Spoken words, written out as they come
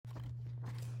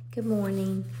Good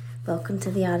morning. Welcome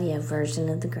to the audio version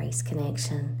of the Grace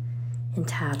Connection,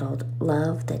 entitled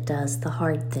Love That Does the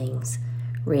Hard Things,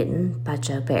 written by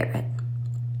Joe Barrett.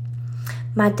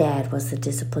 My dad was the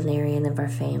disciplinarian of our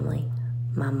family.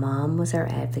 My mom was our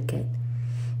advocate.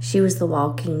 She was the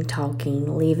walking,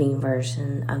 talking, living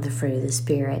version of the fruit of the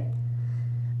Spirit.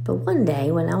 But one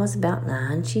day, when I was about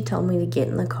 9, she told me to get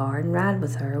in the car and ride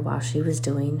with her while she was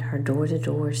doing her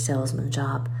door-to-door salesman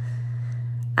job.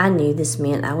 I knew this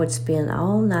meant I would spend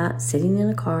all night sitting in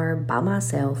a car by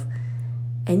myself,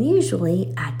 and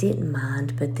usually I didn't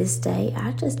mind, but this day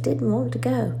I just didn't want to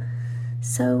go,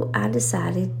 so I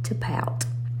decided to pout.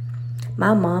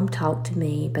 My mom talked to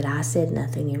me, but I said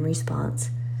nothing in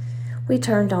response. We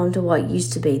turned onto what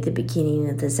used to be the beginning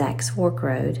of the Zacks Fork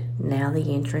Road, now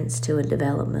the entrance to a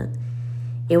development.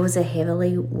 It was a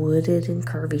heavily wooded and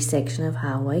curvy section of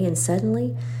highway, and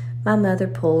suddenly my mother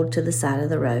pulled to the side of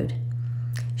the road.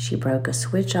 She broke a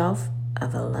switch off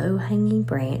of a low-hanging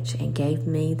branch and gave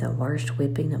me the worst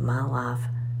whipping of my life.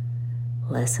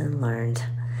 Lesson learned.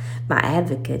 My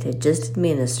advocate had just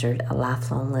administered a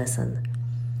lifelong lesson.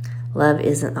 Love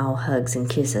isn't all hugs and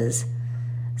kisses.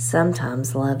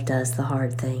 Sometimes love does the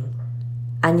hard thing.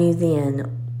 I knew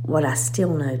then what I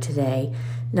still know today.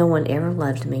 No one ever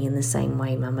loved me in the same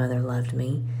way my mother loved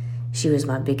me. She was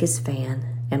my biggest fan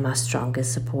and my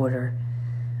strongest supporter.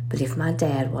 But if my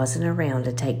dad wasn't around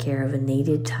to take care of a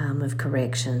needed time of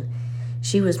correction,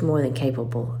 she was more than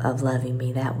capable of loving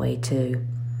me that way too.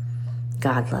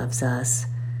 God loves us,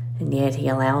 and yet He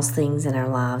allows things in our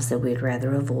lives that we'd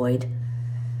rather avoid.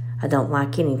 I don't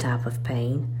like any type of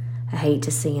pain. I hate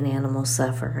to see an animal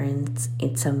suffer, and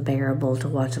it's unbearable to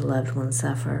watch a loved one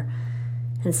suffer.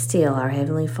 And still, our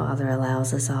Heavenly Father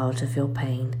allows us all to feel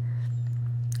pain.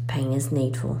 Pain is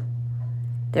needful.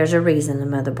 There's a reason a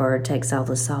mother bird takes all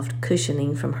the soft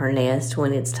cushioning from her nest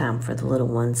when it's time for the little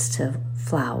ones to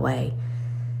fly away.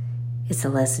 It's a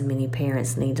lesson many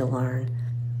parents need to learn.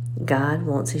 God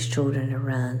wants His children to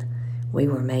run. We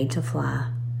were made to fly.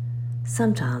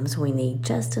 Sometimes we need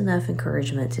just enough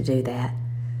encouragement to do that.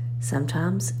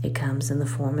 Sometimes it comes in the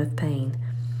form of pain.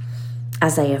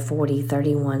 Isaiah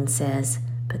 40:31 says,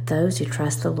 "But those who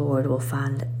trust the Lord will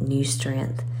find new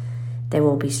strength. They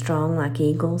will be strong like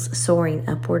eagles, soaring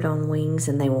upward on wings,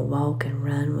 and they will walk and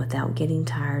run without getting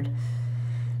tired."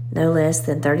 No less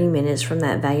than 30 minutes from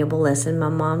that valuable lesson my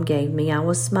mom gave me, I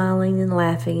was smiling and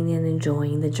laughing and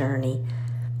enjoying the journey.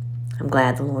 I'm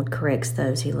glad the Lord corrects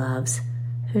those He loves.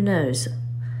 Who knows,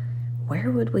 where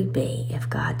would we be if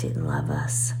God didn't love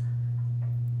us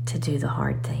to do the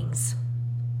hard things?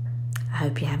 I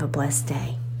hope you have a blessed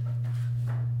day.